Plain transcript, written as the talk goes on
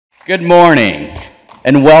Good morning,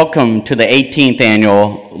 and welcome to the 18th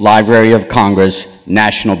Annual Library of Congress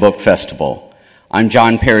National Book Festival. I'm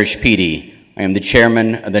John Parrish Petey. I am the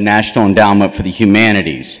chairman of the National Endowment for the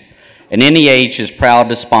Humanities, and NEH is proud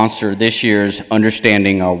to sponsor this year's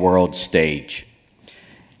Understanding Our World stage.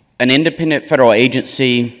 An independent federal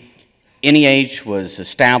agency, NEH was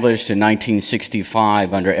established in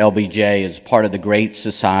 1965 under LBJ as part of the Great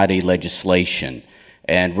Society legislation,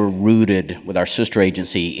 and we're rooted with our sister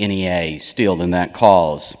agency, NEA, still in that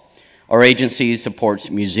cause. Our agency supports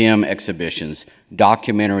museum exhibitions,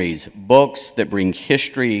 documentaries, books that bring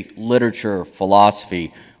history, literature,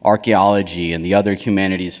 philosophy, archaeology, and the other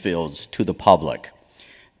humanities fields to the public.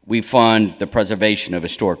 We fund the preservation of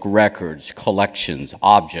historic records, collections,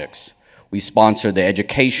 objects. We sponsor the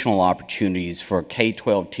educational opportunities for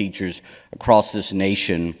K-12 teachers across this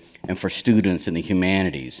nation and for students in the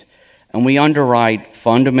humanities. And we underwrite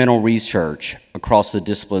fundamental research across the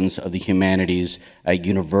disciplines of the humanities at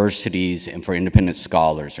universities and for independent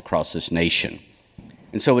scholars across this nation.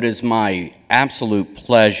 And so it is my absolute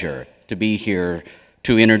pleasure to be here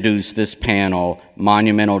to introduce this panel,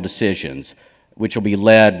 Monumental Decisions, which will be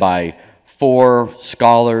led by 4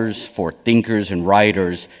 scholars, 4 thinkers and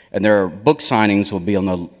writers, and their book signings will be on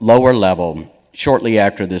the lower level shortly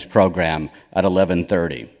after this program at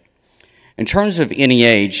 11:30. In terms of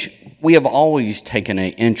NEH, we have always taken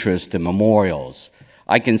an interest in memorials.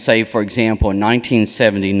 I can say, for example, in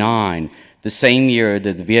 1979, the same year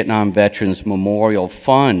that the Vietnam Veterans Memorial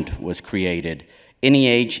Fund was created,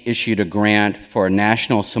 NEH issued a grant for a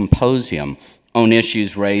national symposium on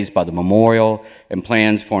issues raised by the memorial and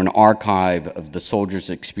plans for an archive of the soldiers'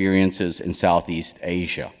 experiences in Southeast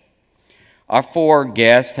Asia. Our 4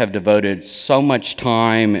 guests have devoted so much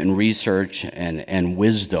time and research and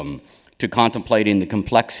wisdom to contemplating the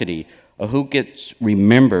complexity of who gets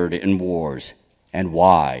remembered in wars and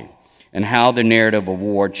why, and how the narrative of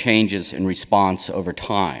war changes in response over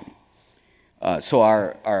time. So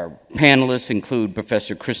our panelists include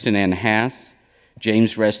Professor Kristin Haas,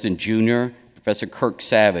 James Reston Jr., Professor Kirk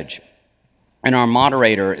Savage, and our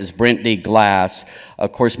moderator is Brent D. Glass.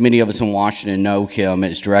 Of course, many of us in Washington know him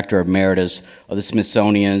as Director Emeritus of the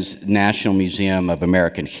Smithsonian's National Museum of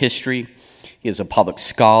American History. He is a public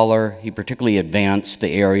scholar. He particularly advanced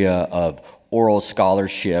the area of oral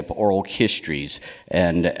scholarship, oral histories,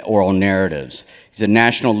 and oral narratives. He's a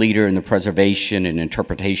national leader in the preservation and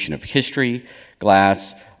interpretation of history.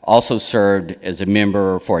 Glass also served as a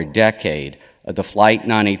member for a decade of the Flight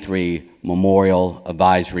 93 Memorial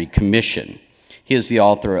Advisory Commission. He is the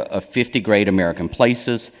author of 50 Great American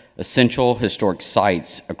Places, Essential Historic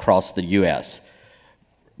Sites Across the U.S.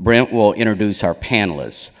 Brent will introduce our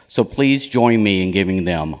panelists, so please join me in giving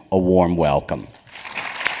them a warm welcome.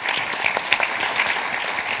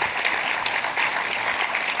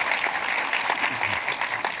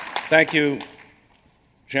 Thank you,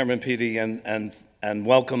 Chairman Petey, and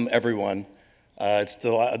welcome everyone. It's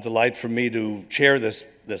still a delight for me to chair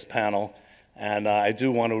this panel, and I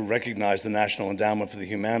do want to recognize the National Endowment for the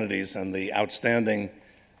Humanities and the outstanding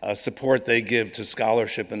support they give to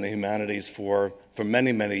scholarship in the humanities for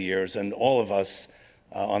many, many years. And all of us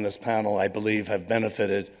on this panel, I believe, have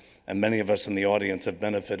benefited, and many of us in the audience have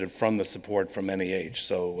benefited from the support from NEH.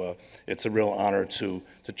 So it's a real honor to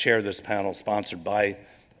chair this panel sponsored by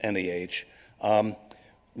NEH.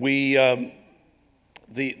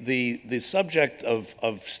 The subject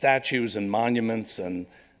of statues and monuments and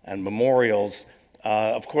memorials,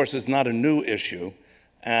 of course, is not a new issue.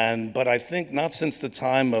 But I think not since the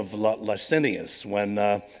time of Licinius, when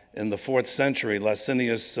in the 4th century,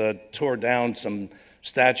 Licinius tore down some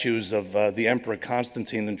statues of the Emperor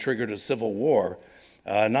Constantine and triggered a civil war.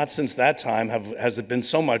 Not since that time has there been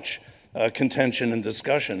so much contention and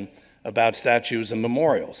discussion about statues and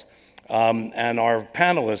memorials. And our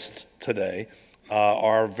panelists today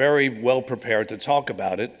are very well prepared to talk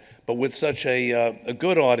about it. But with such a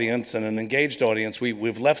good audience and an engaged audience,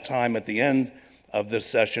 we've left time at the end of this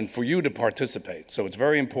session for you to participate. So it's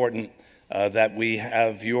very important that we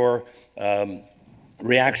have your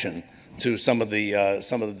reaction to some of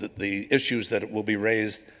the issues that will be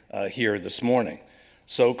raised here this morning.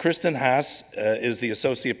 So Kristin Haas is the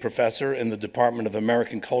Associate Professor in the Department of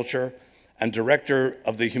American Culture and Director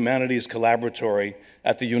of the Humanities Collaboratory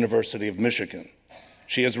at the University of Michigan.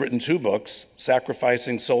 She has written 2 books,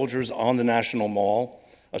 Sacrificing Soldiers on the National Mall,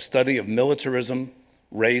 a study of militarism,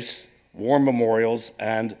 race, war memorials,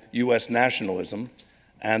 and U.S. nationalism,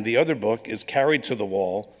 and the other book is Carried to the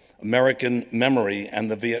Wall, American Memory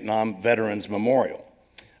and the Vietnam Veterans Memorial,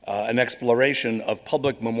 an exploration of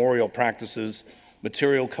public memorial practices,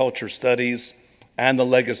 material culture studies, and the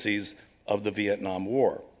legacies of the Vietnam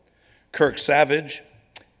War. Kirk Savage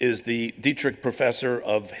is the Dietrich Professor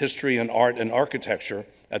of History and Art and Architecture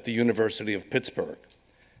at the University of Pittsburgh.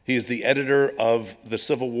 He is the editor of The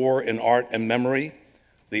Civil War in Art and Memory,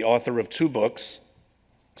 the author of 2 books,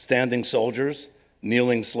 Standing Soldiers,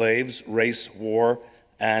 Kneeling Slaves, Race, War,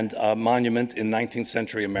 and Monument in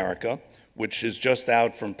 19th-Century America, which is just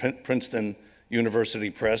out from Princeton University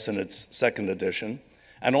Press in its 2nd edition,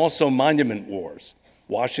 and also Monument Wars,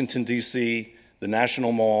 Washington, D.C., the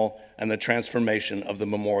National Mall, and the transformation of the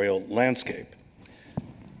memorial landscape.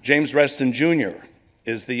 James Reston Jr.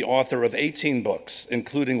 is the author of 18 books,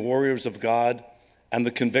 including Warriors of God and The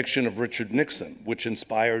Conviction of Richard Nixon, which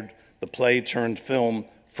inspired the play-turned-film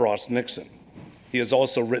Frost Nixon. He has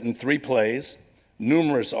also written 3 plays,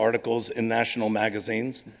 numerous articles in national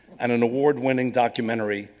magazines, and an award-winning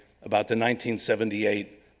documentary about the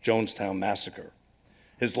 1978 Jonestown Massacre.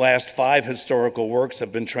 His last 5 historical works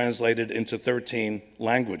have been translated into 13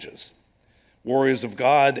 languages. Warriors of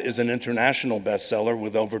God is an international bestseller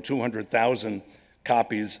with over 200,000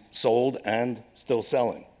 copies sold and still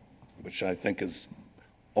selling, which I think is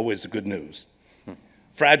always good news.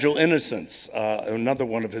 Fragile Innocence, another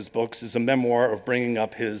one of his books, is a memoir of bringing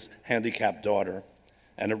up his handicapped daughter,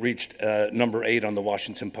 and it reached number 8 on the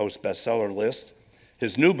Washington Post bestseller list.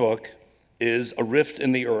 His new book is A Rift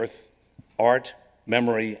in the Earth, Art,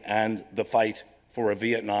 Memory, and the Fight for a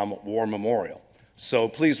Vietnam War Memorial. So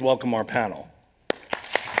please welcome our panel.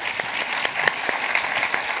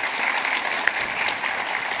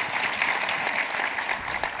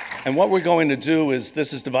 And what we're going to do is,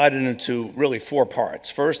 this is divided into really 4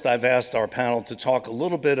 parts. First, I've asked our panel to talk a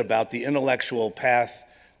little bit about the intellectual path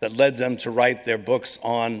that led them to write their books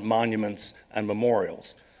on monuments and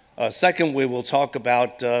memorials. Second, we will talk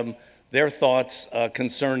about their thoughts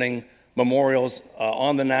concerning memorials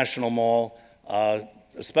on the National Mall,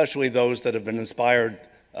 especially those that have been inspired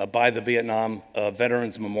by the Vietnam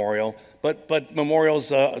Veterans Memorial, but memorials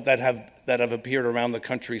that have appeared around the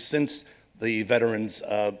country since the Veterans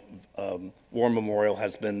War Memorial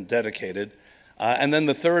has been dedicated. And then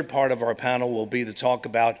the third part of our panel will be to talk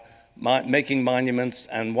about making monuments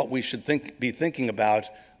and what we should be thinking about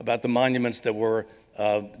the monuments that were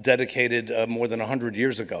dedicated more than 100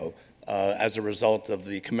 years ago as a result of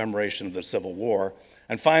the commemoration of the Civil War.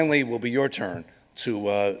 And finally, it will be your turn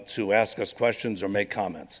to ask us questions or make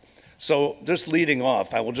comments. So just leading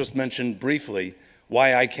off, I will just mention briefly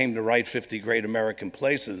why I came to write 50 Great American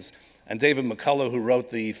Places. And David McCullough, who wrote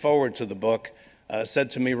the foreword to the book, said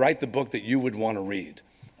to me, write the book that you would want to read.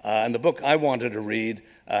 And the book I wanted to read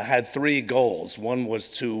had 3 goals. One was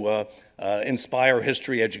to inspire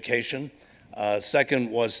history education. Second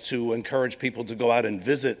was to encourage people to go out and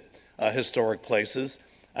visit historic places.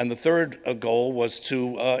 And the third goal was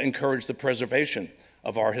to encourage the preservation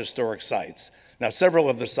of our historic sites. Now, several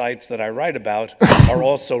of the sites that I write about are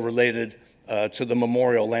also related to the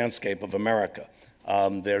memorial landscape of America.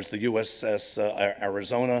 There's the USS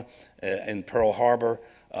Arizona in Pearl Harbor,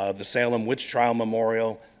 the Salem Witch Trial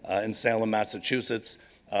Memorial in Salem, Massachusetts,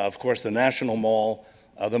 of course the National Mall,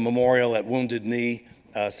 the memorial at Wounded Knee,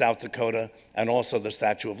 South Dakota, and also the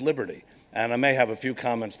Statue of Liberty. And I may have a few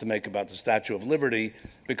comments to make about the Statue of Liberty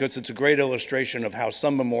because it's a great illustration of how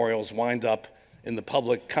some memorials wind up in the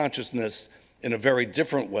public consciousness in a very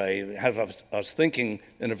different way, have us thinking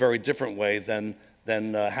in a very different way than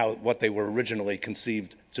what they were originally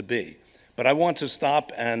conceived to be. But I want to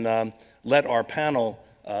stop and let our panel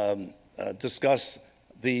discuss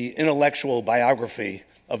the intellectual biography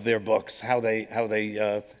of their books, how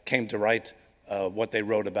they came to write what they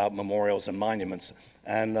wrote about memorials and monuments.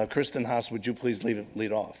 And Kristin Haas, would you please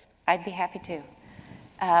lead off? I'd be happy to.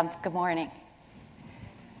 Good morning.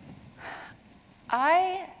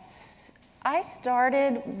 I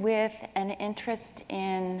started with an interest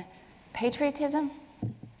in patriotism,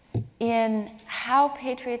 in how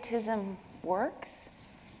patriotism works,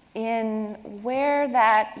 in where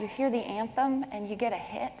that you hear the anthem and you get a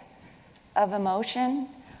hit of emotion.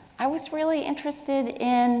 I was really interested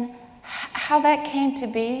in how that came to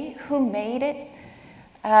be, who made it.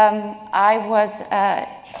 I was a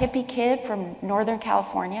hippie kid from Northern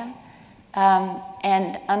California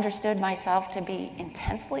and understood myself to be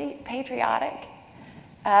intensely patriotic.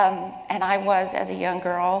 And I was, as a young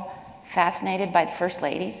girl, fascinated by the First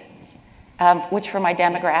Ladies, which for my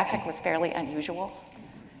demographic was fairly unusual.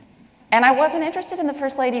 And I wasn't interested in the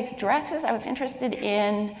First Ladies' dresses. I was interested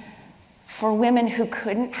in, for women who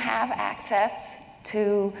couldn't have access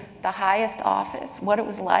to the highest office, what it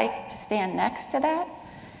was like to stand next to that.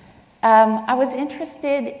 I was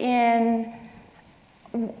interested in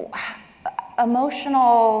the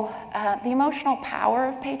emotional power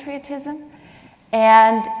of patriotism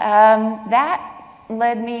And that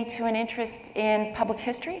led me to an interest in public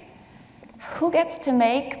history. Who gets to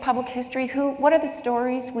make public history? What are the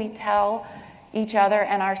stories we tell each other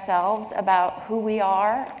and ourselves about who we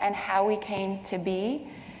are and how we came to be?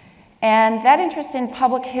 And that interest in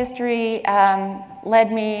public history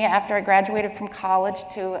led me, after I graduated from college,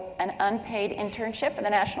 to an unpaid internship at the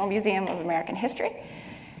National Museum of American History.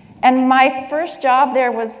 And my first job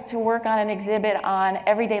there was to work on an exhibit on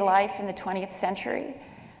everyday life in the 20th century.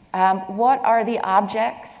 What are the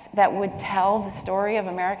objects that would tell the story of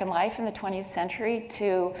American life in the 20th century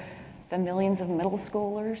to the millions of middle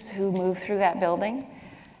schoolers who moved through that building?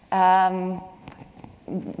 The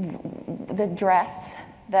dress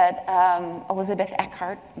that Elizabeth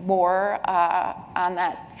Eckhardt wore on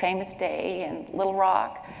that famous day in Little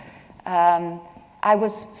Rock. I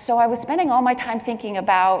was spending all my time thinking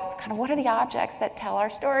about kind of what are the objects that tell our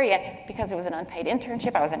story. And because it was an unpaid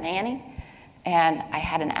internship, I was a nanny, and I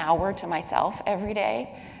had an hour to myself every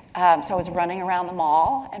day. So I was running around the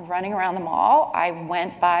mall, and running around the mall, I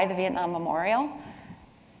went by the Vietnam Memorial.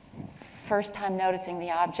 First time noticing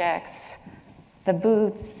the objects, the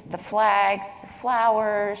boots, the flags, the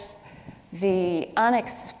flowers, the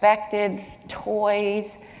unexpected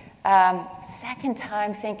toys. Second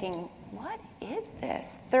time thinking, what is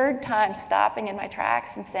this? Third time stopping in my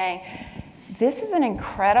tracks and saying, this is an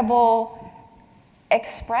incredible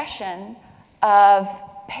expression of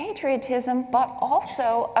patriotism, but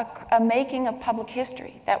also a making of public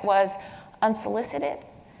history that was unsolicited,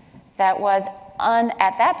 that was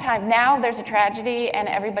at that time. Now there's a tragedy and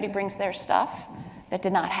everybody brings their stuff. That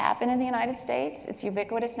did not happen in the United States. It's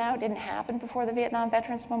ubiquitous now. It didn't happen before the Vietnam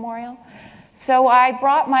Veterans Memorial. So I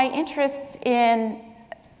brought my interests in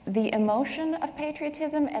the emotion of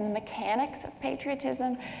patriotism and the mechanics of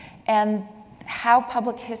patriotism and how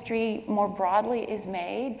public history more broadly is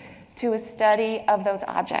made to a study of those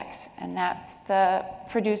objects. And that's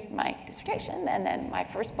produced my dissertation and then my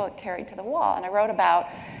first book, Carried to the Wall. And I wrote about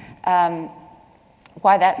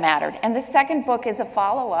why that mattered. And the second book is a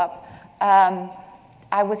follow-up.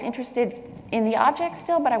 I was interested in the objects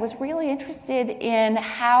still, but I was really interested in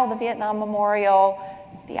how the Vietnam Memorial,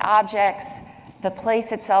 the objects, the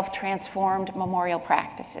place itself transformed memorial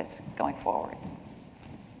practices going forward.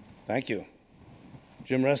 Thank you.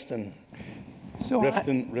 Jim Reston,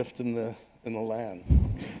 Rift in the land.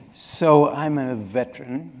 So I'm a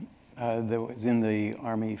veteran that was in the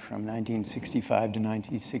Army from 1965 to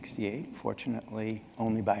 1968, fortunately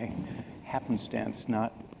only by happenstance,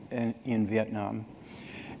 not in Vietnam.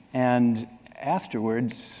 And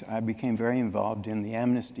afterwards, I became very involved in the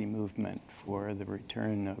amnesty movement for the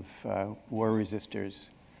return of war resistors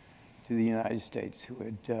to the United States who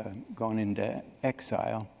had gone into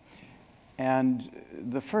exile. And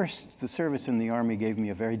the service in the Army gave me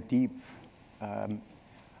a very deep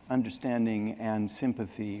understanding and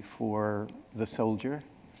sympathy for the soldier,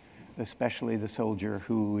 especially the soldier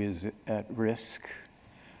who is at risk.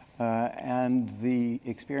 And the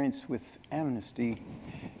experience with amnesty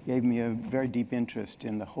gave me a very deep interest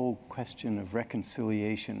in the whole question of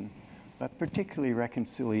reconciliation, but particularly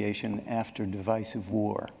reconciliation after divisive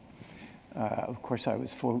war. Of course, I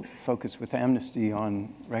was focused with amnesty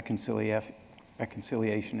on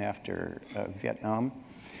reconciliation after Vietnam,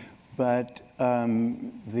 but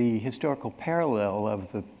the historical parallel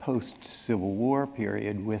of the post-Civil War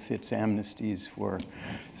period with its amnesties for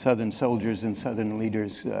Southern soldiers and Southern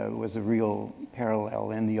leaders was a real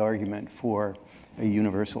parallel in the argument for a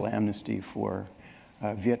universal amnesty for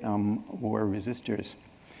Vietnam War resistors.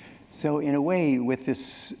 So in a way, with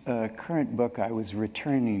this current book, I was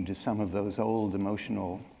returning to some of those old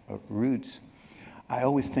emotional roots. I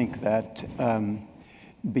always think that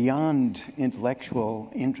beyond intellectual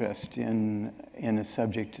interest in a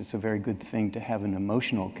subject, it's a very good thing to have an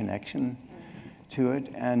emotional connection to it.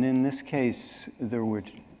 And in this case, there were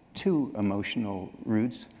two emotional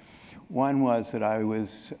roots. One was that I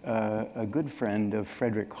was a good friend of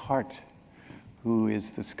Frederick Hart, who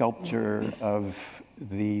is the sculptor of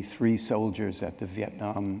the three soldiers at the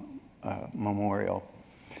Vietnam Memorial.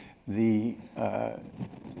 These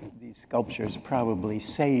sculptures probably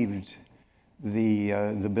saved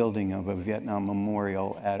the building of a Vietnam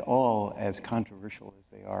memorial at all, as controversial as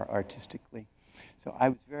they are artistically. So I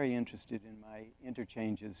was very interested in my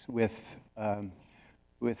interchanges with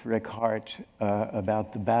Rick Hart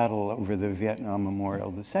about the battle over the Vietnam Memorial.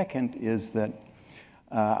 The second is that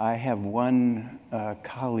I have one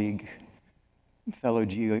colleague, fellow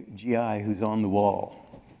GI who's on the wall,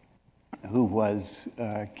 who was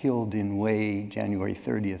killed in Hue, January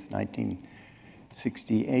 30th,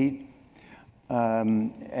 1968.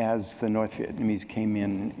 as the North Vietnamese came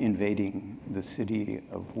in, invading the city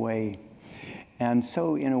of Hue. And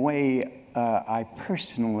so in a way, I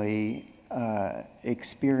personally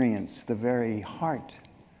experienced the very heart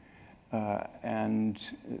and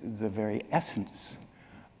the very essence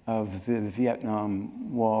of the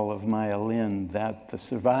Vietnam Wall of Maya Lin, that the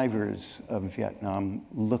survivors of Vietnam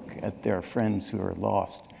look at their friends who are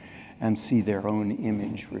lost and see their own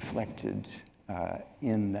image reflected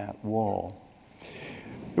in that wall.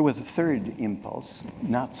 There was a third impulse,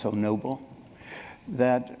 not so noble,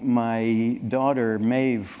 that my daughter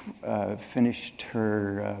Maeve finished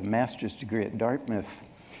her master's degree at Dartmouth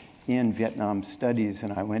in Vietnam Studies,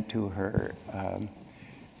 and I went to her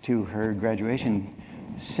graduation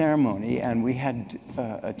ceremony, and we had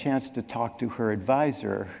a chance to talk to her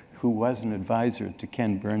advisor, who was an advisor to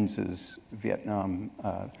Ken Burns's Vietnam,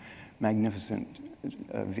 magnificent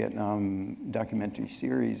Vietnam documentary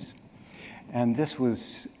series. And this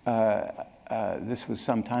was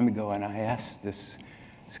some time ago, and I asked this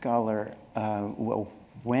scholar, well,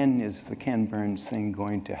 when is the Ken Burns thing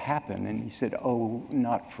going to happen? And he said, oh,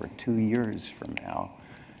 not for 2 years from now.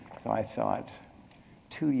 So I thought,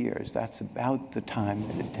 2 years, that's about the time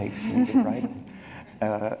that it takes me to write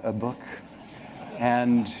a book.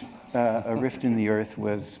 And A Rift in the Earth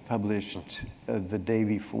was published the day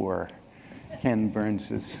before Ken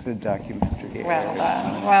Burns's documentary. Well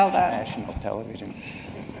done, well done. National television.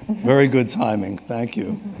 Very good timing, thank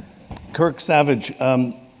you. Kirk Savage,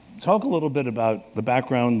 talk a little bit about the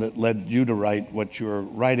background that led you to write what you're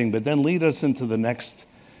writing, but then lead us into the next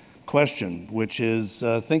question, which is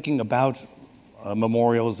thinking about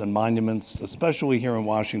memorials and monuments, especially here in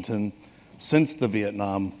Washington, since the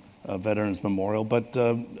Vietnam Veterans Memorial, but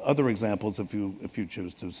other examples if you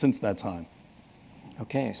choose to, since that time.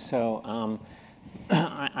 Okay, so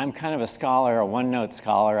I'm kind of a scholar, a one-note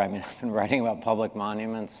scholar. I mean, I've been writing about public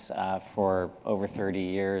monuments for over 30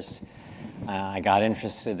 years. I got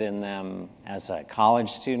interested in them as a college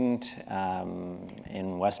student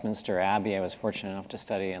in Westminster Abbey. I was fortunate enough to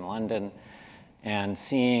study in London, and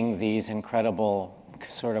seeing these incredible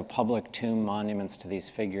sort of public tomb monuments to these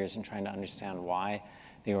figures and trying to understand why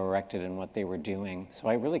they were erected and what they were doing. So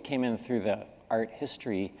I really came in through the art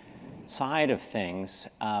history side of things,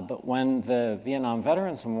 but when the Vietnam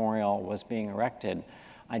Veterans Memorial was being erected,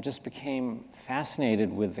 I just became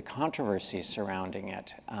fascinated with the controversy surrounding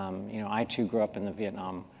it. You know, I too grew up in the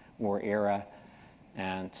Vietnam War era,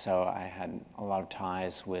 and so I had a lot of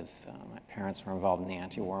ties with, my parents were involved in the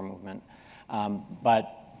anti-war movement.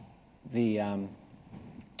 But the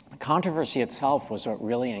controversy itself was what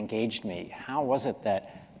really engaged me. How was it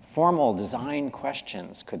that formal design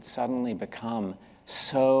questions could suddenly become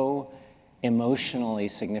so emotionally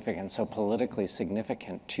significant, so politically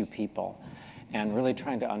significant to people, and really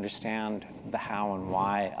trying to understand the how and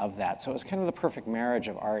why of that. So it was kind of the perfect marriage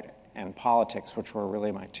of art and politics, which were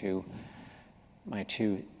really my two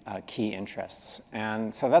key interests.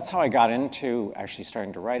 And so that's how I got into actually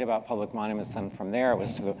starting to write about public monuments. Then from there, it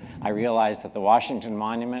was I realized that the Washington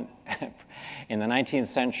Monument in the 19th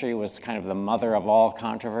century was kind of the mother of all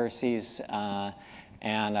controversies.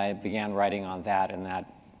 And I began writing on that, and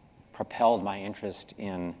that propelled my interest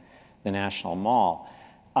in the National Mall.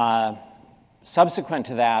 Subsequent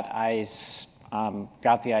to that, I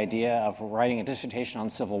got the idea of writing a dissertation on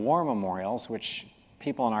Civil War memorials, which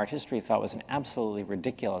people in art history thought was an absolutely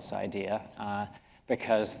ridiculous idea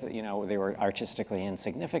because, you know, they were artistically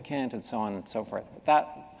insignificant and so on and so forth. But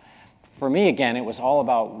that, for me, again, it was all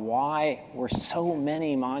about why were so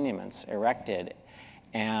many monuments erected,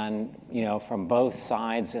 and, you know, from both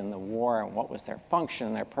sides in the war, and what was their function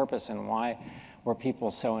and their purpose, and why were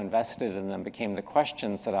people so invested in them, became the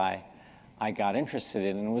questions that I got interested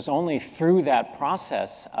in. And it was only through that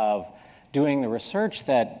process of doing the research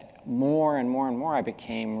that more and more and more I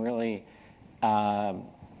became really,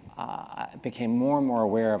 became more and more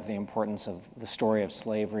aware of the importance of the story of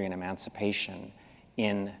slavery and emancipation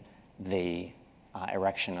in the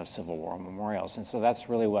erection of Civil War memorials. And so that's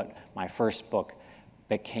really what my first book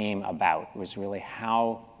became about. It was really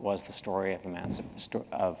how was the story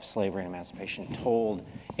of slavery and emancipation told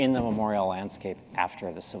in the memorial landscape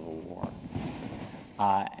after the Civil War.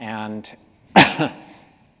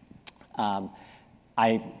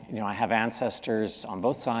 I have ancestors on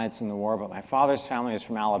both sides in the war, but my father's family is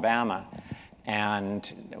from Alabama,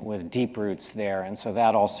 and with deep roots there, and so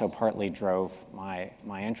that also partly drove my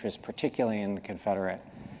interest, particularly in the Confederate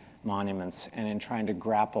monuments, and in trying to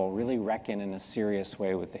grapple, really reckon in a serious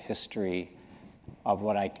way with the history of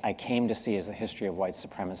what I came to see as the history of white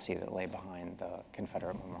supremacy that lay behind the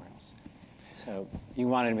Confederate memorials. So you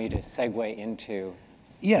wanted me to segue into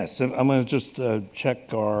Yes, I'm going to just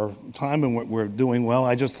check our time, and we're doing well.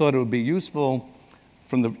 I just thought it would be useful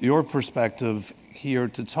from your perspective here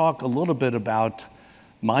to talk a little bit about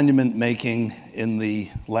monument making in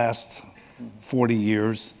the last 40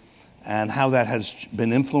 years and how that has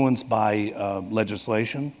been influenced by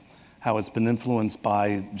legislation, how it's been influenced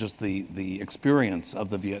by just the experience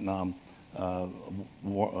of the Vietnam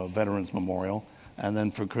Veterans Memorial, and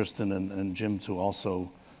then for Kristin and Jim to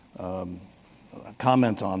also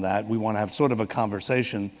comment on that. We want to have sort of a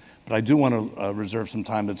conversation, but I do want to reserve some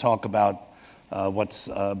time to talk about what's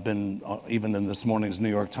been, even in this morning's New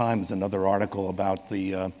York Times, another article about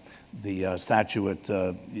the statue at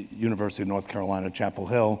University of North Carolina, Chapel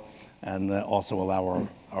Hill, and also allow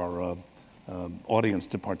our audience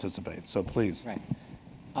to participate. So please. Right.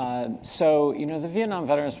 So, the Vietnam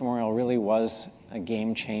Veterans Memorial really was a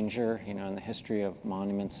game changer, in the history of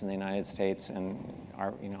monuments in the United States, and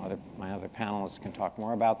my other panelists can talk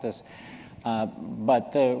more about this.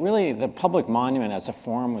 But the public monument as a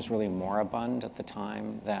form was really moribund at the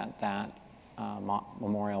time that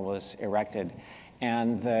memorial was erected.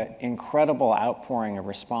 And the incredible outpouring of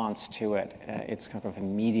response to it, its kind of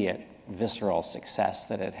immediate visceral success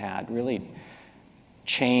that it had, really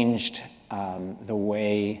changed the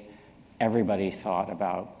way everybody thought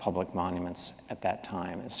about public monuments at that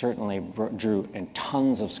time. It certainly drew in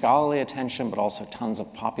tons of scholarly attention, but also tons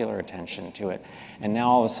of popular attention to it. And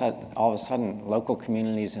now all of a sudden, local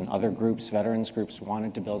communities and other groups, veterans groups,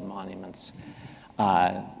 wanted to build monuments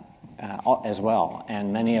as well,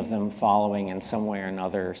 and many of them following in some way or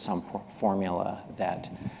another some formula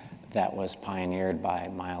that was pioneered by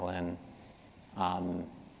My Linh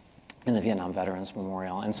in the Vietnam Veterans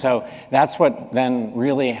Memorial. And so that's what then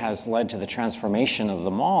really has led to the transformation of the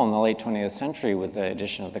mall in the late 20th century with the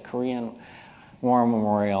addition of the Korean War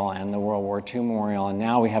Memorial and the World War II Memorial. And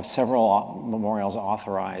now we have several memorials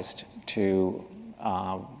authorized to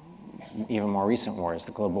even more recent wars,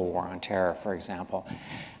 the Global War on Terror, for example.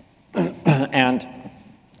 And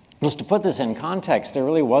just to put this in context, there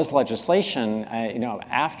really was legislation,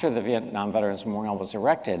 after the Vietnam Veterans Memorial was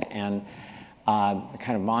erected, and the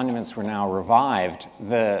kind of monuments were now revived.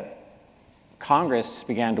 The Congress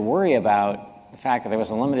began to worry about the fact that there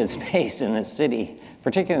was a limited space in this city,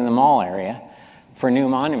 particularly in the mall area, for new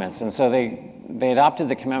monuments. And so they adopted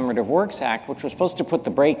the Commemorative Works Act, which was supposed to put the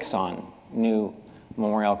brakes on new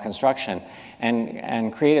memorial construction,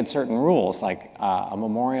 and created certain rules, like a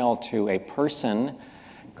memorial to a person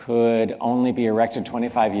could only be erected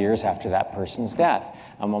 25 years after that person's death.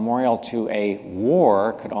 A memorial to a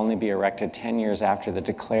war could only be erected 10 years after the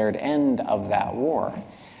declared end of that war.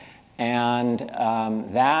 And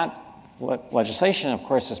that legislation, of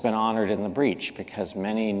course, has been honored in the breach, because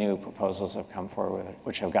many new proposals have come forward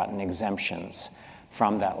which have gotten exemptions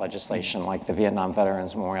from that legislation, like the Vietnam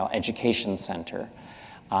Veterans Memorial Education Center,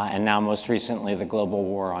 and now most recently the Global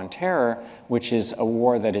War on Terror, which is a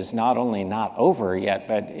war that is not only not over yet,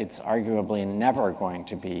 but it's arguably never going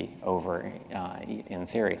to be over in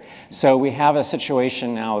theory. So we have a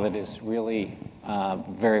situation now that is really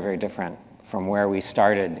very, very different from where we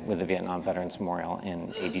started with the Vietnam Veterans Memorial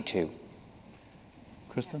in '82.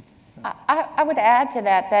 Kristin? I would add to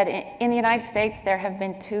that in the United States there have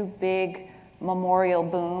been two big memorial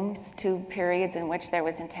booms, two periods in which there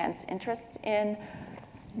was intense interest in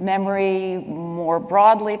memory more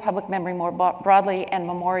broadly, public memory more broadly, and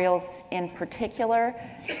memorials in particular.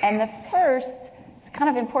 And the first, it's kind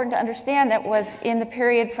of important to understand, that was in the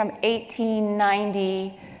period from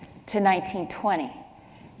 1890 to 1920.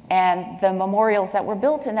 And the memorials that were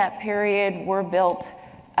built in that period were built,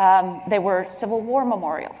 they were Civil War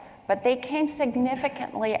memorials, but they came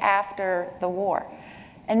significantly after the war.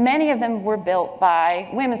 And many of them were built by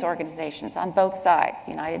women's organizations on both sides,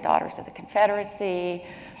 United Daughters of the Confederacy,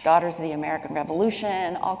 Daughters of the American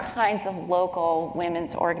Revolution, all kinds of local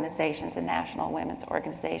women's organizations and national women's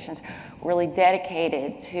organizations really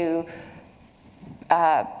dedicated to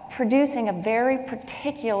producing a very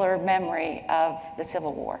particular memory of the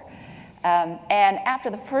Civil War. And after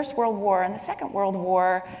the First World War and the Second World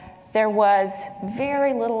War, there was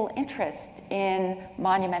very little interest in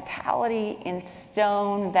monumentality, in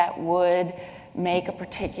stone that would make a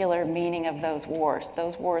particular meaning of those wars.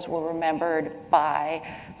 Those wars were remembered by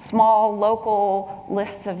small local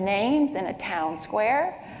lists of names in a town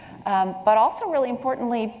square, but also really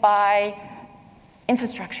importantly by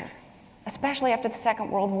infrastructure, especially after the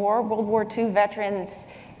Second World War. World War II veterans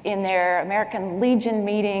in their American Legion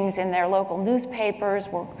meetings, in their local newspapers,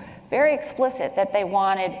 were very explicit that they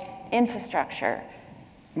wanted infrastructure.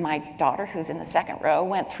 My daughter, who's in the second row,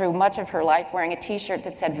 went through much of her life wearing a t-shirt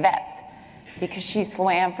that said vets, because she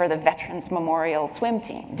swam for the Veterans Memorial swim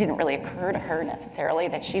team. It didn't really occur to her necessarily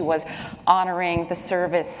that she was honoring the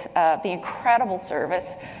service, the incredible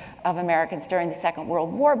service of Americans during the Second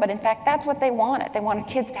World War, but in fact, that's what they wanted. They wanted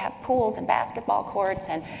kids to have pools and basketball courts,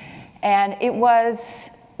 and it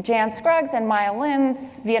was Jan Scruggs and Maya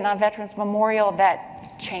Lin's Vietnam Veterans Memorial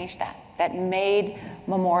that changed that, that made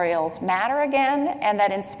memorials matter again, and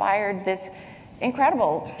that inspired this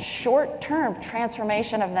incredible short-term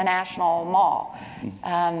transformation of the National Mall.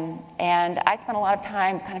 And I spent a lot of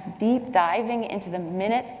time kind of deep diving into the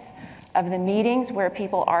minutes of the meetings where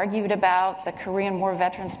people argued about the Korean War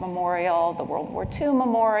Veterans Memorial, the World War II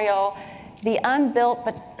Memorial, the unbuilt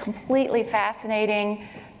but completely fascinating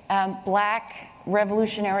Black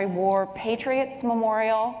Revolutionary War Patriots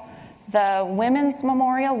Memorial, the Women's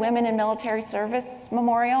Memorial, Women in Military Service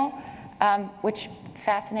Memorial, which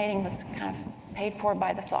fascinating was kind of paid for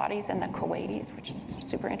by the Saudis and the Kuwaitis, which is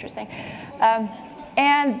super interesting.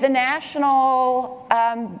 And the National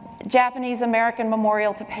Japanese-American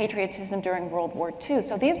Memorial to Patriotism during World War II.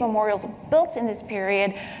 So these memorials were built in this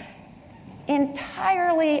period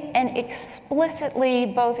entirely and explicitly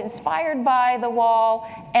both inspired by the wall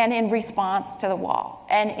and in response to the wall.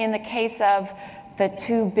 And in the case of the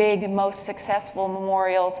two big, most successful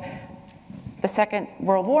memorials, the Second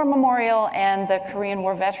World War Memorial and the Korean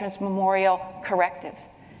War Veterans Memorial, correctives,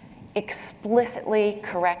 explicitly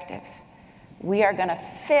correctives. We are going to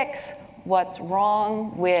fix what's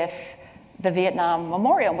wrong with the Vietnam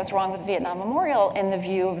Memorial. What's wrong with the Vietnam Memorial, in the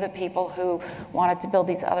view of the people who wanted to build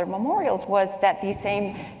these other memorials, was that these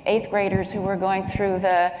same 8th graders who were going through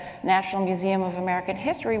the National Museum of American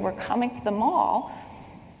History were coming to the mall,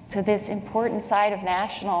 to this important site of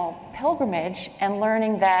national pilgrimage, and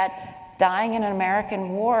learning that dying in an American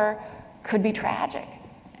war could be tragic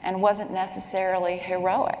and wasn't necessarily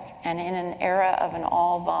heroic. And in an era of an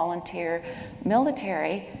all-volunteer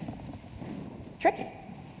military, it's tricky.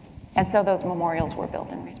 And so those memorials were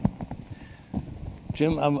built in response.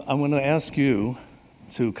 Jim, I'm going to ask you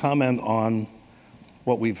to comment on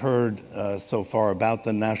what we've heard so far about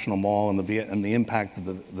the National Mall and the impact of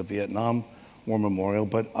the Vietnam War Memorial,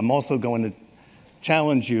 but I'm also going to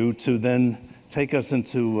challenge you to then take us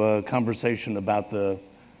into a conversation about the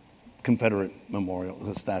Confederate memorial,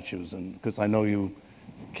 the statues, and because I know you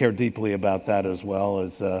care deeply about that as well,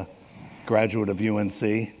 as a graduate of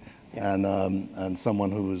UNC, and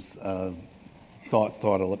someone who's thought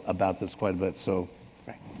about this quite a bit. So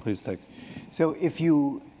please take. So if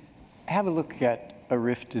you have a look at A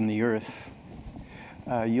Rift in the Earth,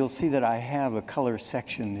 you'll see that I have a color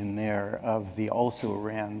section in there of the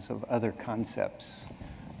also-rans of other concepts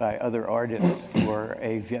by other artists for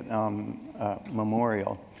a Vietnam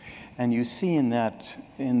memorial. And you see in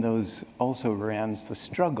those also-rans the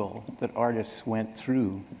struggle that artists went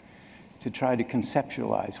through to try to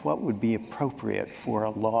conceptualize what would be appropriate for a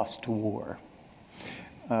lost war.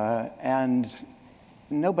 And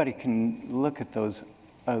nobody can look at those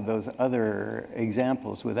other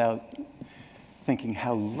examples without thinking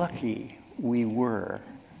how lucky we were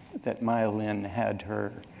that Maya Lin had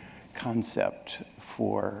her concept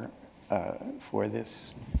for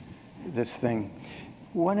this thing.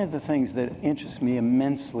 One of the things that interests me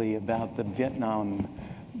immensely about the Vietnam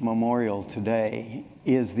Memorial today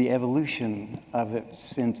is the evolution of it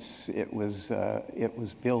since it was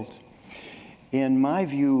built. In my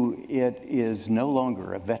view, it is no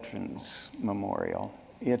longer a veterans memorial.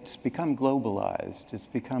 It's become globalized. It's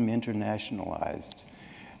become internationalized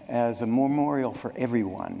as a memorial for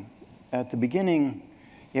everyone. At the beginning,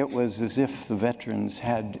 it was as if the veterans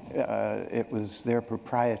had, it was their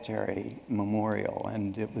proprietary memorial,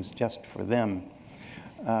 and it was just for them.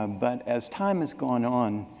 But as time has gone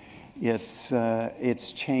on,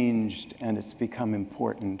 it's changed, and it's become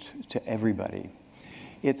important to everybody.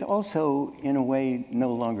 It's also, in a way,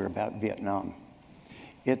 no longer about Vietnam.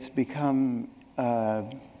 It's become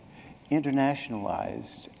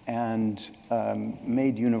internationalized and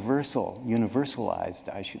made universalized,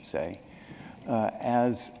 I should say,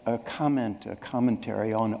 as a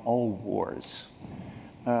commentary on all wars.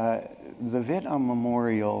 The Vietnam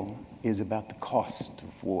Memorial is about the cost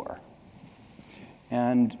of war.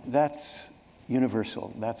 And that's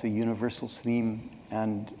universal. That's a universal theme,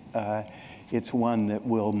 and it's one that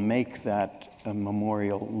will make that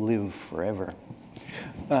memorial live forever.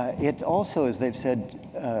 It also, as they've said,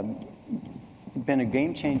 been a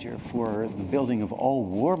game changer for the building of all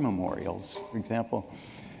war memorials. For example,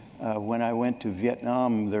 when I went to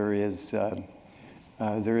Vietnam, there is a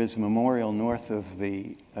memorial north of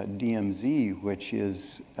the DMZ, which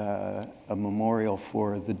is a memorial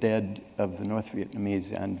for the dead of the North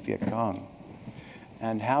Vietnamese and Viet Cong.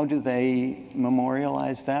 And how do they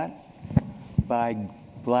memorialize that? By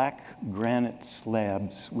black granite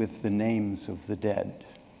slabs with the names of the dead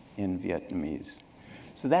in Vietnamese.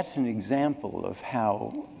 So that's an example of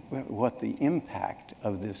what the impact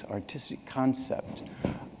of this artistic concept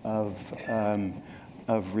of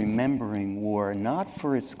remembering war, not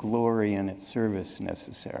for its glory and its service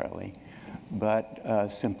necessarily, but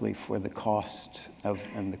simply for the cost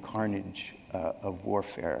and the carnage of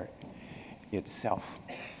warfare itself.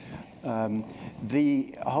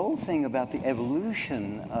 The whole thing about the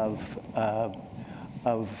evolution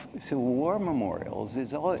of Civil War memorials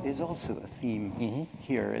is also a theme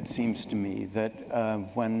here, it seems to me, that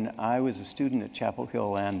when I was a student at Chapel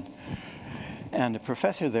Hill and a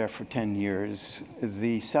professor there for 10 years,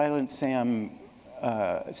 the Silent Sam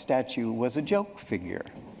statue was a joke figure.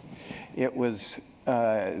 It was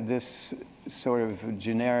this sort of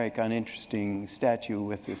generic, uninteresting statue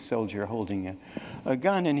with this soldier holding a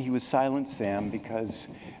gun, and he was Silent Sam because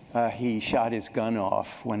he shot his gun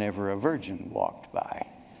off whenever a virgin walked by.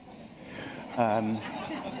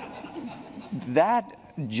 That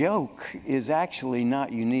joke is actually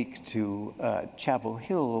not unique to Chapel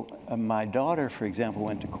Hill. My daughter, for example,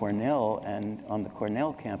 went to Cornell, and on the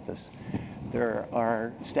Cornell campus, there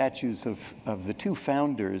are statues of the two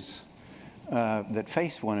founders that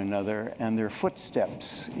face one another, and there are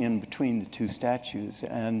footsteps in between the two statues.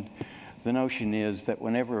 And the notion is that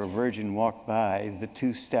whenever a virgin walked by, the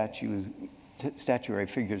two statuary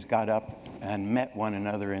figures got up and met one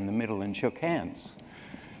another in the middle and shook hands.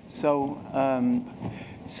 So,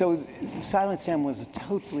 so Silent Sam was a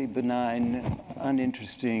totally benign,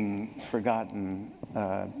 uninteresting, forgotten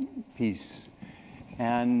piece.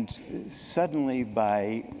 And suddenly,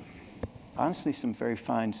 by honestly some very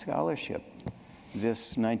fine scholarship,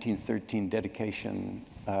 this 1913 dedication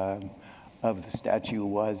of the statue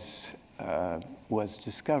was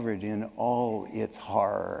discovered in all its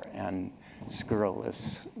horror and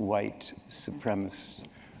scurrilous white supremacist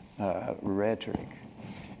rhetoric.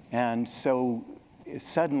 And so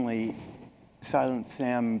suddenly, Silent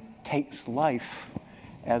Sam takes life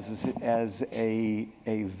as a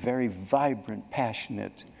very vibrant,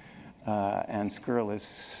 passionate, and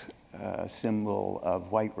scurrilous symbol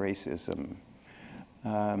of white racism.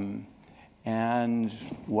 And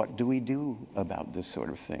what do we do about this sort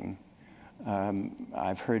of thing?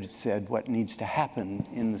 I've heard it said what needs to happen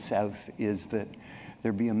in the South is that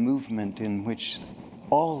there be a movement in which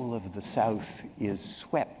all of the South is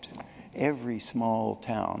swept. Every small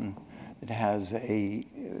town that has a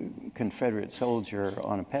Confederate soldier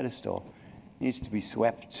on a pedestal needs to be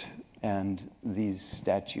swept and these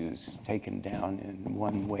statues taken down in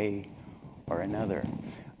one way or another.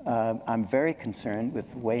 I'm very concerned with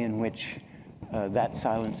the way in which that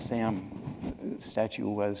Silent Sam statue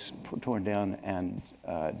was torn down and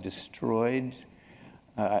destroyed.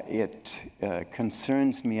 It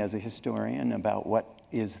concerns me as a historian about what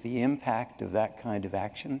is the impact of that kind of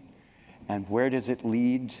action, and where does it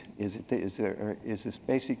lead? Is this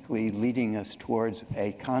basically leading us towards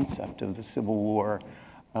a concept of the Civil War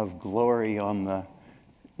of glory on the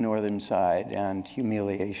northern side and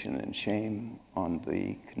humiliation and shame on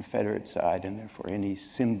the Confederate side, and therefore any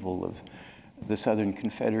symbol of the Southern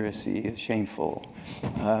Confederacy is shameful?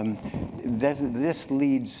 This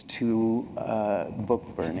leads to book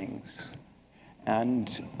burnings, and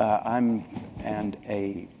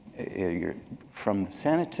from the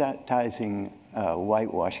sanitizing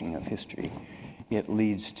whitewashing of history, it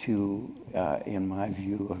leads to, in my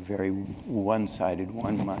view, a very one-sided,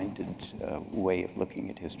 one-minded way of looking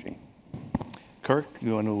at history. Kirk,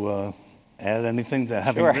 you want to add anything to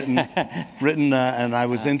having Sure. written and I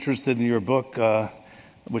was interested in your book,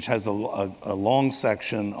 which has a long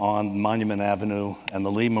section on Monument Avenue and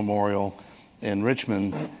the Lee Memorial in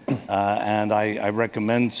Richmond, and I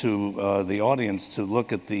recommend to the audience to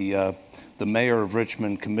look at the mayor of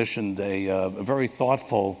Richmond commissioned a very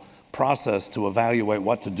thoughtful process to evaluate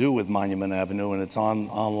what to do with Monument Avenue, and it's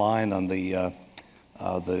online on the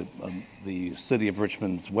City of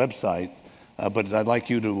Richmond's website. But I'd like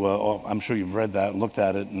you to, I'm sure you've read that, looked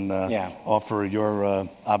at it, and offer your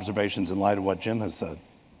observations in light of what Jim has said.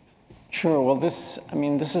 Sure. Well, this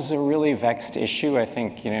is a really vexed issue. I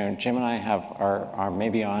think, Jim and I are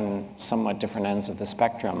maybe on somewhat different ends of the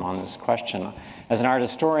spectrum on this question. As an art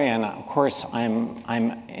historian, of course, I'm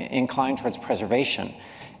inclined towards preservation.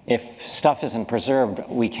 If stuff isn't preserved,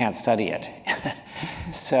 we can't study it.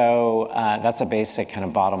 So that's a basic kind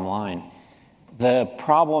of bottom line. The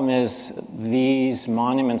problem is these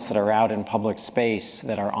monuments that are out in public space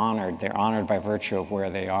that are honored, they're honored by virtue of where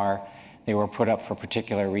they are. They were put up for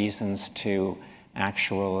particular reasons to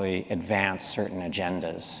actually advance certain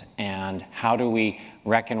agendas. And how do we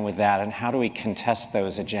reckon with that, and how do we contest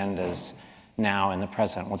those agendas now in the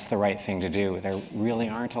present? What's the right thing to do? There really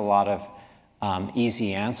aren't a lot of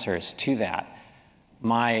easy answers to that.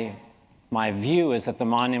 My view is that the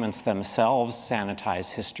monuments themselves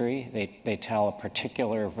sanitize history. They tell a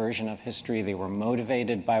particular version of history. They were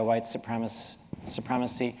motivated by white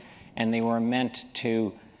supremacy, and they were meant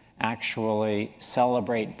to actually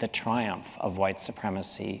celebrate the triumph of white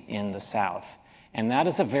supremacy in the South. And that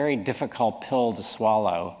is a very difficult pill to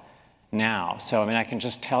swallow now. So, I mean, I can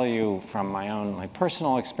just tell you from my own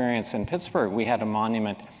personal experience in Pittsburgh, we had a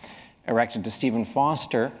monument erected to Stephen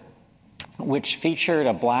Foster, which featured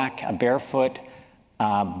a barefoot,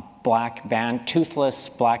 toothless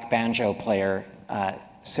black banjo player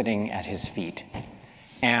sitting at his feet.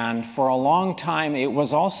 And for a long time, it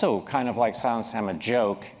was also kind of like Silent Sam, a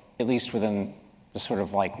joke, at least within the sort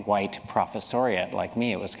of white professoriate like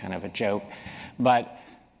me, it was kind of a joke. But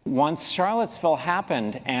once Charlottesville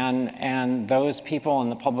happened and those people in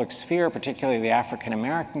the public sphere, particularly the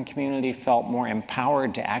African-American community, felt more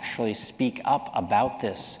empowered to actually speak up about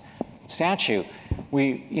this statue,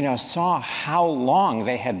 we saw how long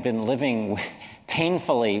they had been living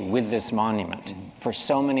painfully with this monument for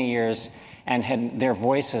so many years, and had their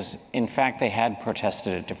voices, in fact, they had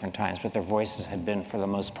protested at different times, but their voices had been, for the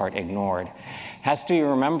most part, ignored. It has to be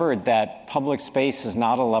remembered that public space is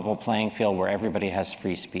not a level playing field where everybody has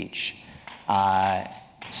free speech.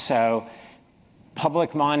 So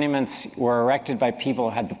public monuments were erected by people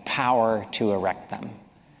who had the power to erect them.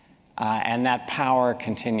 And that power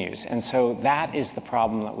continues. And so that is the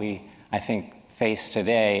problem that we, I think, face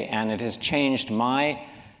today. And it has changed my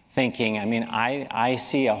thinking. I mean, I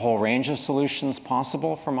see a whole range of solutions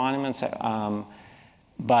possible for monuments,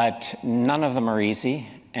 but none of them are easy,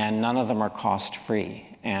 and none of them are cost-free.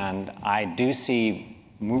 And I do see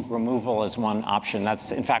removal as one option.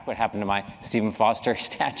 That's, in fact, what happened to my Stephen Foster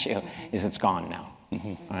statue, is it's gone now.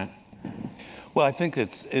 Right? Well, I think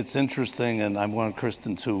it's interesting, and I want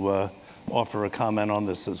Kristin to offer a comment on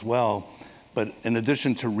this as well. But in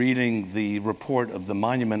addition to reading the report of the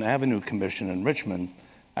Monument Avenue Commission in Richmond,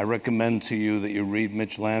 I recommend to you that you read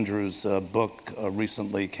Mitch Landrieu's book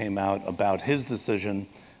recently came out about his decision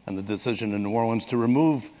and the decision in New Orleans to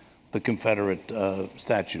remove the Confederate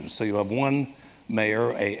statues. So you have one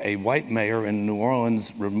mayor, a white mayor in New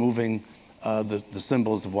Orleans, removing the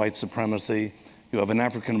symbols of white supremacy. You have an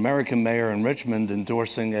African-American mayor in Richmond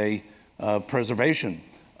endorsing a preservation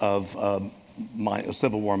of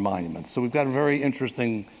Civil War monuments. So we've got a very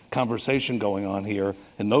interesting conversation going on here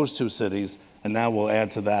in those two cities. And now we'll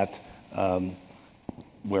add to that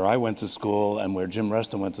where I went to school and where Jim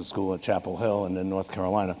Reston went to school at Chapel Hill and in North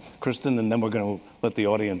Carolina. Kristin, and then we're going to let the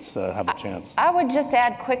audience have a chance. I would just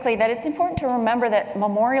add quickly that it's important to remember that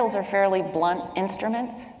memorials are fairly blunt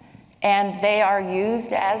instruments, and they are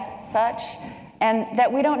used as such, and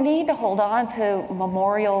that we don't need to hold on to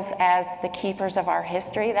memorials as the keepers of our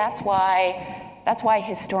history. That's why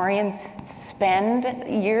historians spend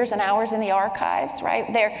years and hours in the archives,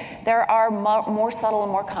 right? There are more subtle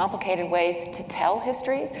and more complicated ways to tell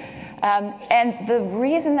histories. And the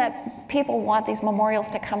reason that people want these memorials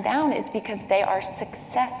to come down is because they are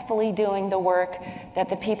successfully doing the work that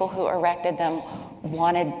the people who erected them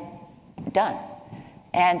wanted done.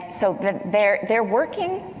 And so they're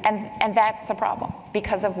working, and that's a problem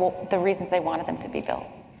because of the reasons they wanted them to be built.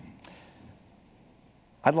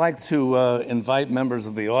 I'd like to invite members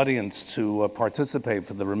of the audience to participate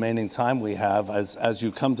for the remaining time we have. As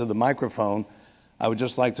you come to the microphone, I would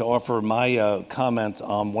just like to offer my comment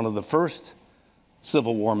on one of the first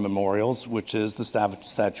Civil War memorials, which is the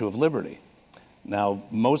Statue of Liberty. Now,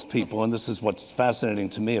 most people, and this is what's fascinating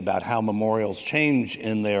to me about how memorials change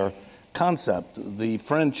in their concept. The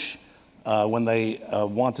French, when they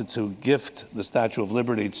wanted to gift the Statue of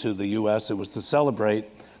Liberty to the U.S., it was to celebrate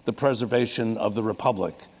the preservation of the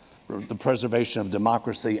Republic, the preservation of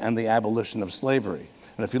democracy, and the abolition of slavery.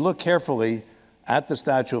 And if you look carefully at the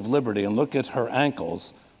Statue of Liberty and look at her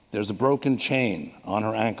ankles, there's a broken chain on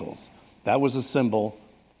her ankles. That was a symbol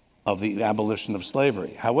of the abolition of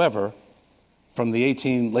slavery. However, from the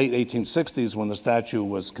late 1860s, when the statue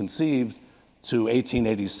was conceived, to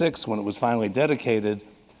 1886, when it was finally dedicated,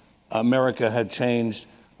 America had changed.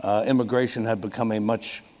 Immigration had become a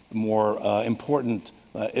much more important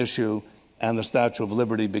issue, and the Statue of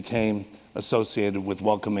Liberty became associated with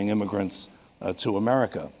welcoming immigrants to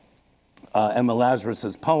America. Emma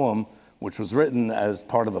Lazarus's poem, which was written as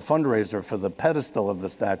part of a fundraiser for the pedestal of the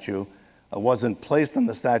statue, wasn't placed on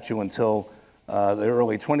the statue until the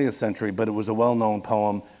early 20th century, but it was a well-known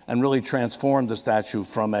poem and really transformed the statue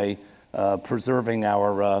from a preserving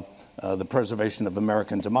the preservation of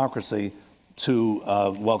American democracy to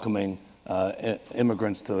welcoming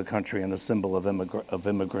immigrants to the country and a symbol of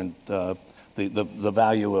immigrant, the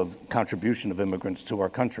value of contribution of immigrants to our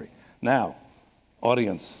country. Now,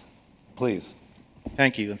 audience, please.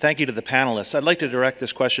 Thank you, and thank you to the panelists. I'd like to direct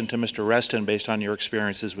this question to Mr. Reston based on your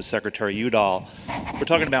experiences with Secretary Udall. We're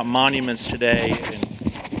talking about monuments today in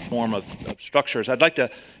the form of structures. I'd like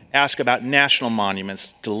to ask about national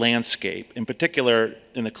monuments to landscape. In particular,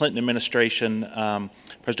 in the Clinton administration,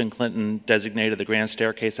 President Clinton designated the Grand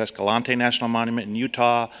Staircase Escalante National Monument in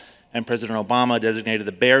Utah, and President Obama designated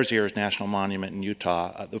the Bears Ears National Monument in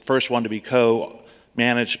Utah, the first one to be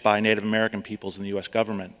co-managed by Native American peoples in the U.S.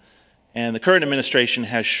 government. And the current administration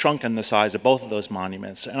has shrunken the size of both of those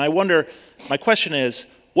monuments. And I wonder, my question is,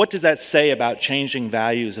 what does that say about changing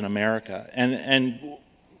values in America? And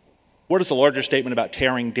what does the larger statement about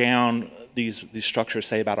tearing down these structures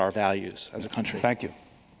say about our values as a country? Thank you.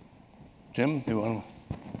 Jim, you want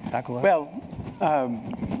to tackle that? Well,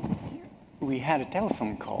 we had a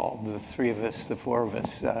telephone call, the three of us, the four of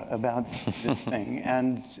us, about this thing.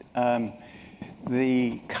 And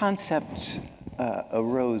the concept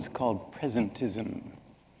arose called presentism.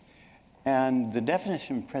 And the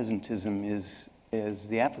definition of presentism is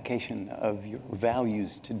the application of your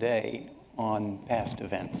values today on past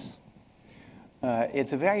events.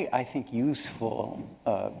 It's a very, I think, useful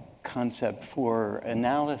concept for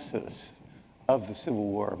analysis of the Civil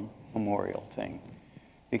War memorial thing,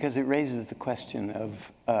 because it raises the question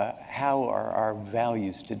of how are our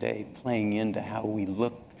values today playing into how we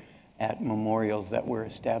look at memorials that were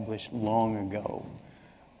established long ago.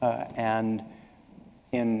 And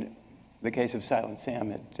in the case of Silent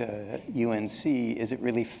Sam at UNC, is it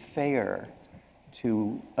really fair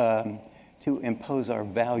to impose our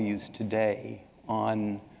values today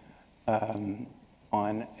on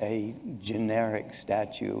a generic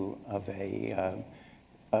statue of a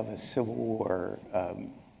Civil War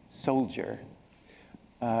soldier?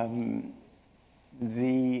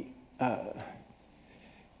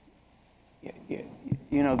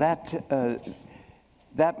 You know, that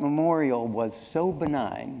memorial was so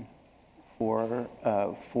benign for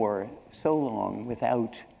so long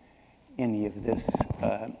without any of this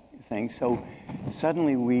thing. So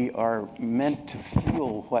suddenly we are meant to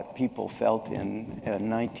feel what people felt in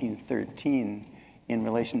 1913 in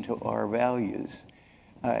relation to our values.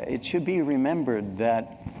 It should be remembered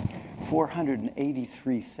that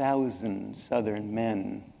 483,000 Southern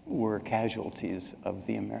men were casualties of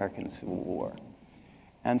the American Civil War.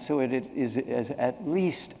 And so it is at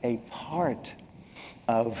least a part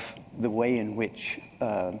of the way in which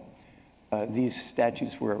these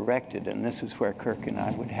statues were erected, and this is where Kirk and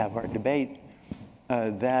I would have our debate,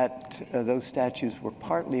 that those statues were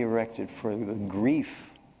partly erected for the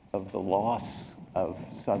grief of the loss of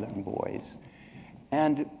Southern boys,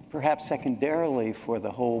 and perhaps secondarily for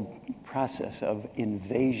the whole process of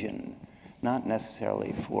invasion, not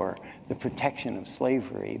necessarily for the protection of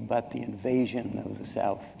slavery, but the invasion of the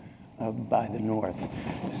South by the North.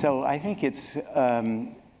 So I think it's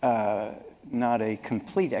not a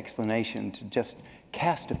complete explanation to just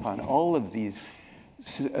cast upon all of these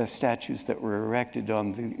statues that were erected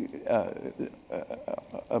on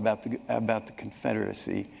about the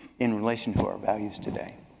Confederacy in relation to our values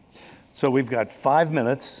today. So we've got 5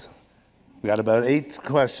 minutes. We got about 8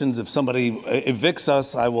 questions. If somebody evicts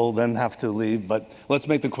us, I will then have to leave. But let's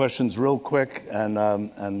make the questions real quick, and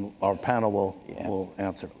our panel will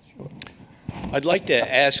answer. Sure. I'd like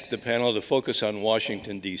to ask the panel to focus on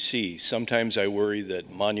Washington, D.C. Sometimes I worry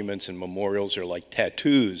that monuments and memorials are like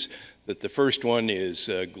tattoos, that the first one is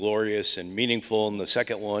glorious and meaningful, and the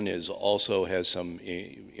second one also has some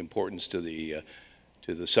importance to the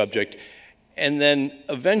subject. And then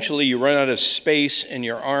eventually you run out of space and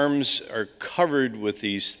your arms are covered with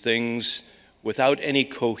these things without any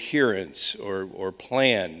coherence or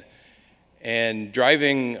plan. And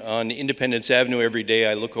driving on Independence Avenue every day,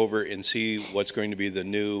 I look over and see what's going to be the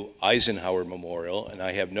new Eisenhower Memorial, and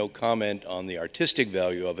I have no comment on the artistic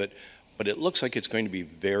value of it, but it looks like it's going to be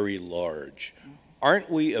very large. Aren't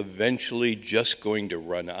we eventually just going to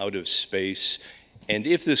run out of space? And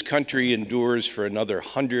if this country endures for another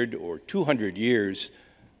 100 or 200 years,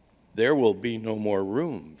 there will be no more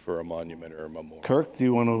room for a monument or a memorial. Kirk, do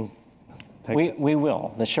you want to take We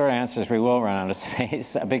will. The short answer is we will run out of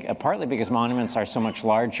space, partly because monuments are so much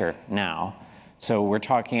larger now. So we're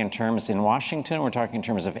talking in terms, in Washington, we're talking in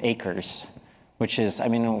terms of acres, which is, I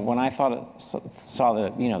mean, when I saw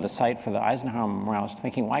the site for the Eisenhower Memorial, I was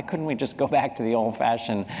thinking, why couldn't we just go back to the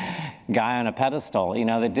old-fashioned guy on a pedestal,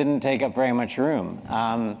 that didn't take up very much room?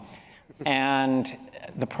 And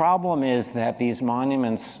the problem is that these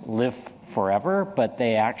monuments live forever, but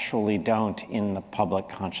they actually don't in the public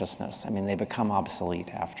consciousness. I mean, they become obsolete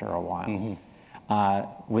after a while,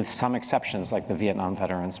 with some exceptions like the Vietnam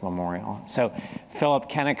Veterans Memorial. So Philip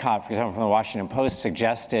Kennicott, for example, from the Washington Post,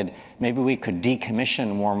 suggested maybe we could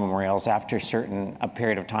decommission war memorials after a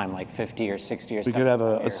period of time, like 50 or 60 years. We could have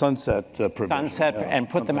a sunset provision. Sunset, and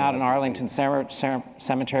put them out in Arlington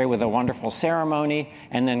Cemetery with a wonderful ceremony,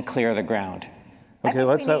 and then clear the ground. Okay,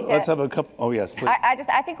 let's have a couple. Oh yes, please.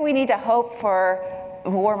 I think we need to hope for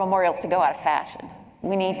war memorials to go out of fashion.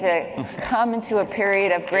 We need to come into a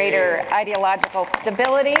period of greater ideological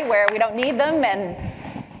stability where we don't need them, and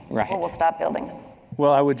we'll stop building them.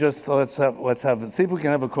 Well, I would just let's see if we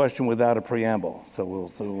can have a question without a preamble.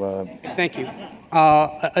 Thank you.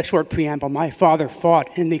 A short preamble. My father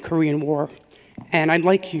fought in the Korean War, and I'd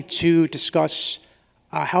like you to discuss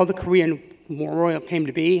how the Korean Memorial came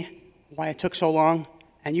to be, why it took so long,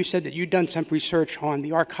 and you said that you'd done some research on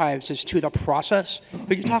the archives as to the process.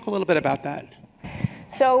 Could you talk a little bit about that?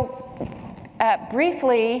 So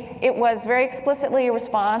briefly, it was very explicitly a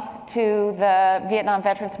response to the Vietnam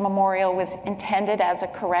Veterans Memorial. Was intended as a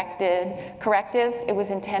corrective. It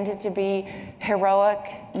was intended to be heroic,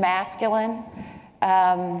 masculine,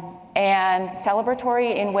 and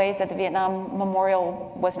celebratory in ways that the Vietnam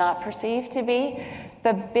Memorial was not perceived to be.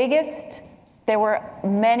 There were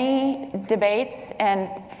many debates and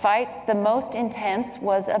fights. The most intense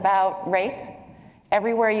was about race.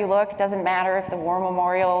 Everywhere you look, doesn't matter if the war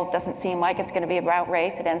memorial doesn't seem like it's going to be about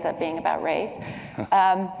race, it ends up being about race.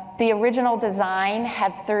 The original design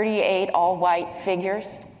had 38 all-white figures,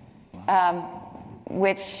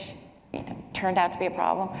 which turned out to be a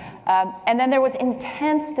problem. And then there was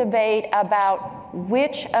intense debate about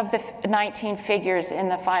which of the 19 figures in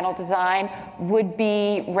the final design would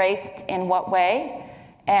be raced in what way.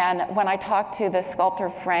 And when I talked to the sculptor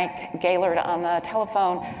Frank Gaylord on the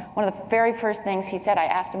telephone, one of the very first things he said, I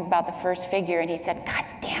asked him about the first figure, and he said, "God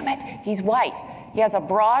damn it, he's white. He has a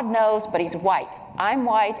broad nose, but he's white. I'm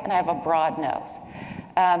white, and I have a broad nose."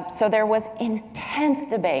 So there was intense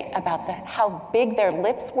debate about how big their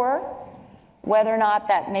lips were, whether or not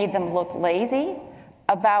that made them look lazy,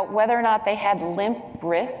 about whether or not they had limp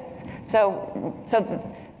wrists. So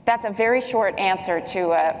that's a very short answer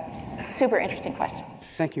to a super interesting question.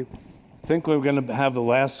 Thank you. I think we're going to have the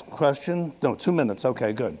last question. No, 2 minutes.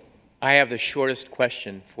 Okay, good. I have the shortest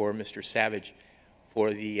question for Mr. Savage.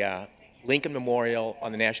 For the Lincoln Memorial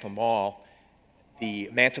on the National Mall, the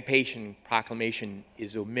Emancipation Proclamation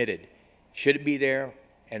is omitted. Should it be there,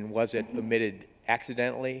 and was it omitted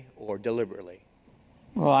accidentally or deliberately?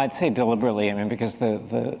 Well, I'd say deliberately. I mean, because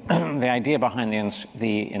the idea behind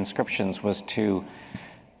the inscriptions was to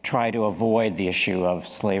try to avoid the issue of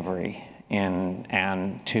slavery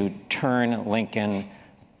and to turn Lincoln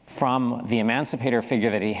from the emancipator figure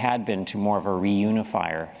that he had been to more of a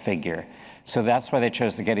reunifier figure. So that's why they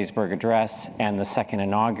chose the Gettysburg Address and the second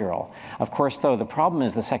inaugural. Of course, though, the problem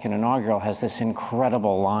is the second inaugural has this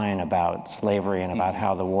incredible line about slavery and about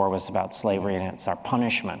how the war was about slavery, and it's our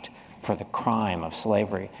punishment for the crime of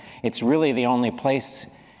slavery. It's really the only place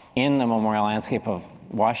in the memorial landscape of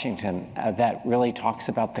Washington that really talks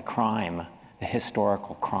about the crime, the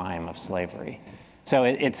historical crime of slavery. So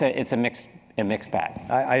it's a mixed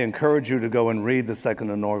bag. I encourage you to go and read the second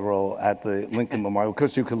inaugural at the Lincoln Memorial,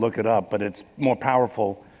 because you could look it up, but it's more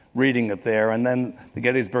powerful reading it there. And then the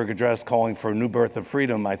Gettysburg Address calling for a new birth of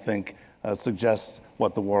freedom, I think, suggests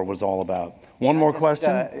what the war was all about. One more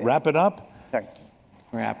question? Wrap it up? Sorry.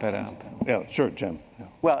 Wrap it up. Yeah, sure, Jim. Yeah.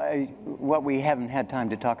 Well, what we haven't had time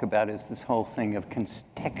to talk about is this whole thing of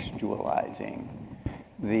contextualizing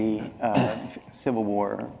the Civil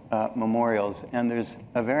War memorials. And there's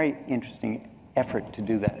a very interesting effort to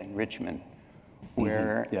do that in Richmond,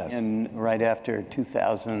 where right after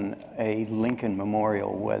 2000, a Lincoln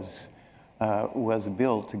Memorial was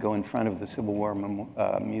built to go in front of the Civil War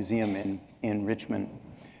Museum in Richmond.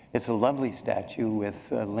 It's a lovely statue with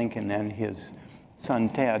Lincoln and his son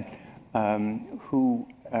Ted, who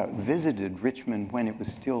visited Richmond when it was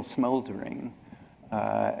still smoldering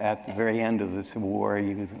at the very end of the Civil War.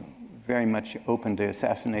 He very much open to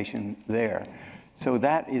assassination there. So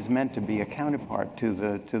that is meant to be a counterpart to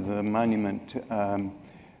the Monument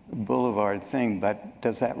Boulevard thing, but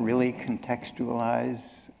does that really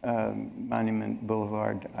contextualize Monument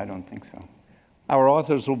Boulevard? I don't think so. Our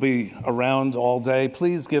authors will be around all day.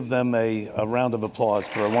 Please give them a round of applause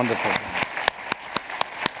for a wonderful